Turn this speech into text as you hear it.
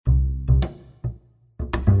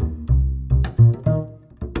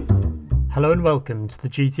Hello and welcome to the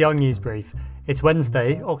GTI News Brief. It's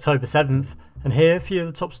Wednesday, October 7th, and here are a few of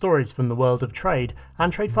the top stories from the world of trade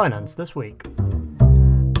and trade finance this week.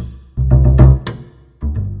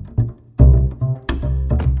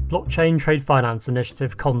 Blockchain trade finance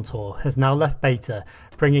initiative Contour has now left beta,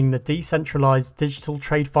 bringing the decentralized digital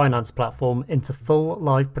trade finance platform into full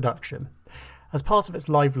live production. As part of its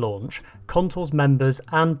live launch, Contour's members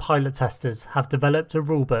and pilot testers have developed a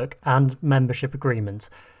rulebook and membership agreement.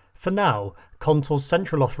 For now, Contour's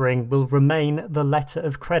central offering will remain the letter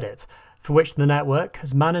of credit, for which the network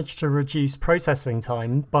has managed to reduce processing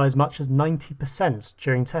time by as much as 90%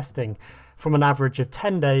 during testing, from an average of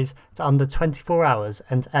 10 days to under 24 hours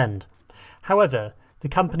end-to-end. However, the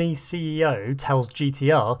company's CEO tells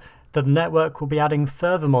GTR that the network will be adding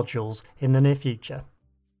further modules in the near future.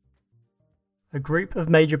 A group of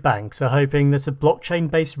major banks are hoping that a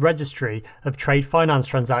blockchain-based registry of trade finance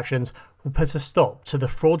transactions will put a stop to the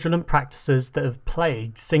fraudulent practices that have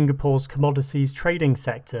plagued Singapore's commodities trading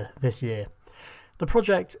sector this year. The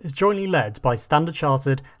project is jointly led by Standard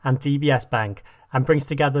Chartered and DBS Bank and brings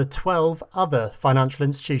together 12 other financial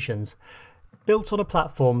institutions. Built on a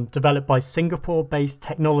platform developed by Singapore-based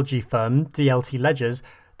technology firm DLT Ledgers,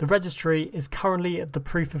 the registry is currently at the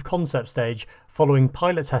proof of concept stage following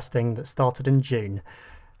pilot testing that started in June.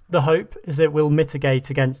 The hope is it will mitigate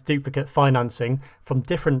against duplicate financing from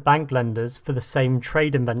different bank lenders for the same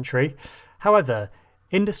trade inventory. However,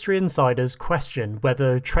 industry insiders question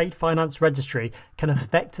whether a trade finance registry can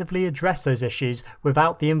effectively address those issues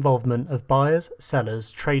without the involvement of buyers,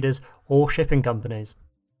 sellers, traders, or shipping companies.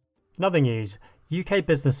 In other news, UK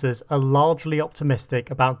businesses are largely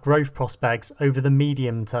optimistic about growth prospects over the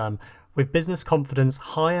medium term, with business confidence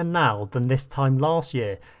higher now than this time last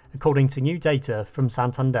year, according to new data from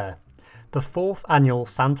Santander. The fourth annual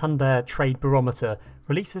Santander Trade Barometer,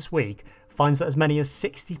 released this week, finds that as many as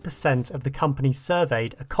 60% of the companies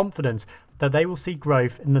surveyed are confident that they will see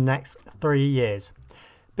growth in the next 3 years.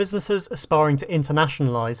 Businesses aspiring to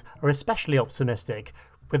internationalise are especially optimistic,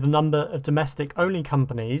 with the number of domestic-only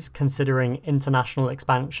companies considering international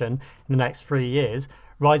expansion in the next 3 years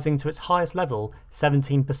rising to its highest level,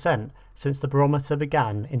 17%, since the barometer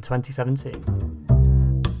began in 2017.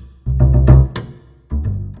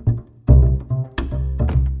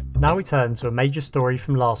 Now we turn to a major story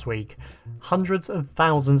from last week. Hundreds of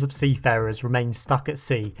thousands of seafarers remain stuck at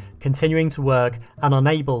sea, continuing to work and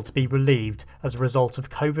unable to be relieved as a result of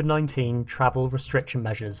COVID-19 travel restriction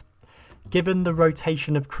measures. Given the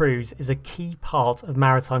rotation of crews is a key part of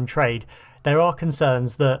maritime trade, there are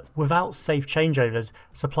concerns that without safe changeovers,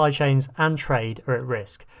 supply chains and trade are at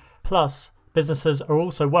risk. Plus, businesses are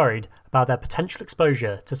also worried about their potential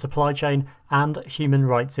exposure to supply chain and human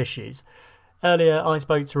rights issues. Earlier, I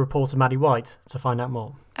spoke to reporter Maddie White to find out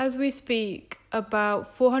more. As we speak,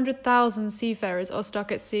 about 400,000 seafarers are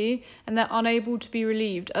stuck at sea and they're unable to be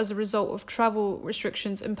relieved as a result of travel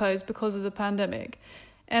restrictions imposed because of the pandemic.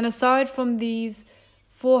 And aside from these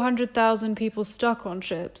 400,000 people stuck on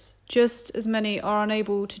ships, just as many are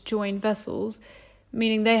unable to join vessels,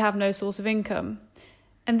 meaning they have no source of income.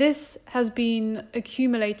 And this has been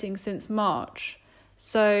accumulating since March.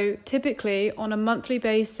 So typically, on a monthly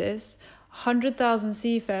basis, 100,000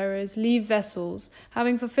 seafarers leave vessels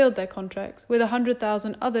having fulfilled their contracts, with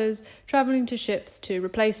 100,000 others travelling to ships to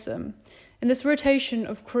replace them. And this rotation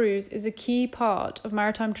of crews is a key part of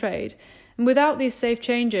maritime trade, and without these safe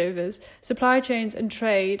changeovers, supply chains and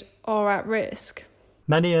trade are at risk.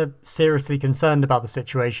 Many are seriously concerned about the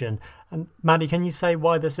situation, and Maddie, can you say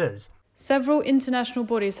why this is? Several international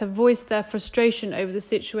bodies have voiced their frustration over the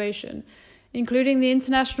situation, including the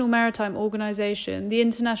International Maritime Organization, the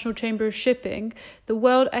International Chamber of Shipping, the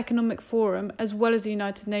World Economic Forum, as well as the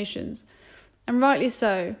United Nations. And rightly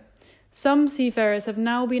so. Some seafarers have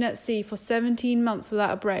now been at sea for 17 months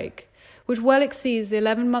without a break, which well exceeds the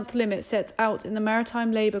 11-month limit set out in the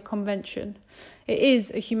Maritime Labour Convention. It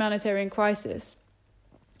is a humanitarian crisis.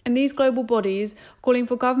 And these global bodies are calling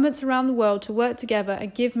for governments around the world to work together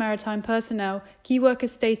and give maritime personnel key worker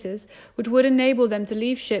status, which would enable them to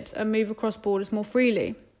leave ships and move across borders more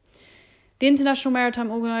freely. The International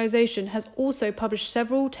Maritime Organization has also published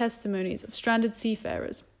several testimonies of stranded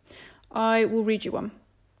seafarers. I will read you one.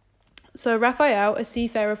 So Rafael, a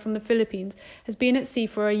seafarer from the Philippines, has been at sea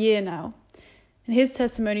for a year now. And his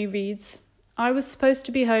testimony reads, "I was supposed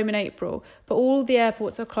to be home in April, but all the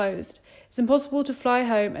airports are closed. It's impossible to fly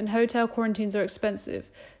home and hotel quarantines are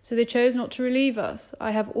expensive, so they chose not to relieve us.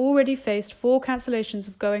 I have already faced 4 cancellations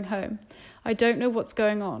of going home. I don't know what's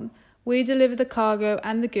going on. We deliver the cargo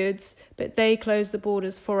and the goods, but they close the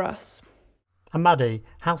borders for us." And Maddie,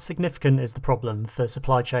 how significant is the problem for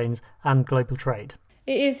supply chains and global trade?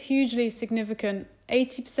 It is hugely significant.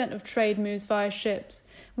 80% of trade moves via ships.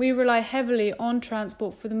 We rely heavily on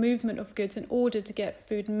transport for the movement of goods in order to get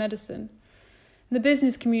food and medicine. The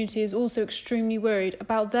business community is also extremely worried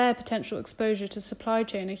about their potential exposure to supply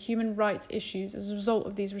chain and human rights issues as a result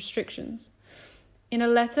of these restrictions. In a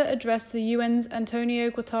letter addressed to the UN's Antonio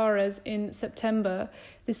Guterres in September,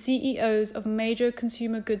 the CEOs of major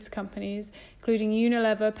consumer goods companies, including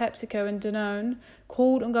Unilever, PepsiCo and Danone,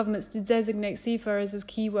 called on governments to designate seafarers as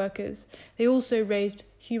key workers. They also raised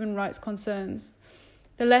human rights concerns.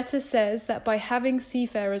 The letter says that by having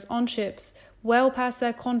seafarers on ships well past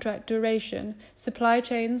their contract duration, supply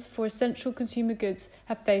chains for essential consumer goods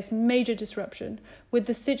have faced major disruption, with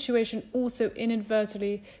the situation also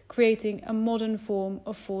inadvertently creating a modern form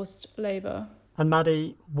of forced labour. And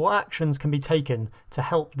Maddie, what actions can be taken to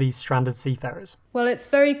help these stranded seafarers? Well, it's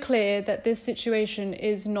very clear that this situation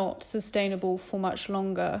is not sustainable for much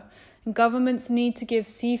longer. Governments need to give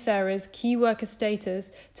seafarers key worker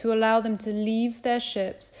status to allow them to leave their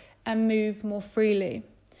ships and move more freely.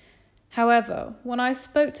 However, when I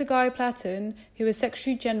spoke to Guy Platten, who is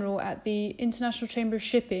Secretary General at the International Chamber of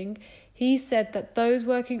Shipping, he said that those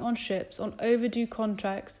working on ships on overdue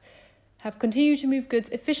contracts have continued to move goods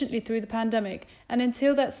efficiently through the pandemic, and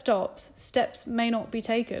until that stops, steps may not be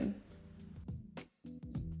taken.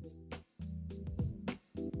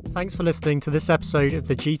 Thanks for listening to this episode of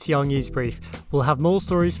the GTR News Brief. We'll have more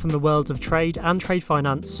stories from the world of trade and trade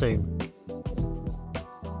finance soon.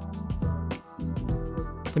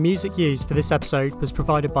 The music used for this episode was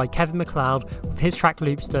provided by Kevin MacLeod with his track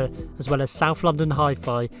Loopster, as well as South London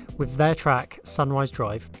Hi-Fi with their track Sunrise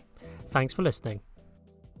Drive. Thanks for listening.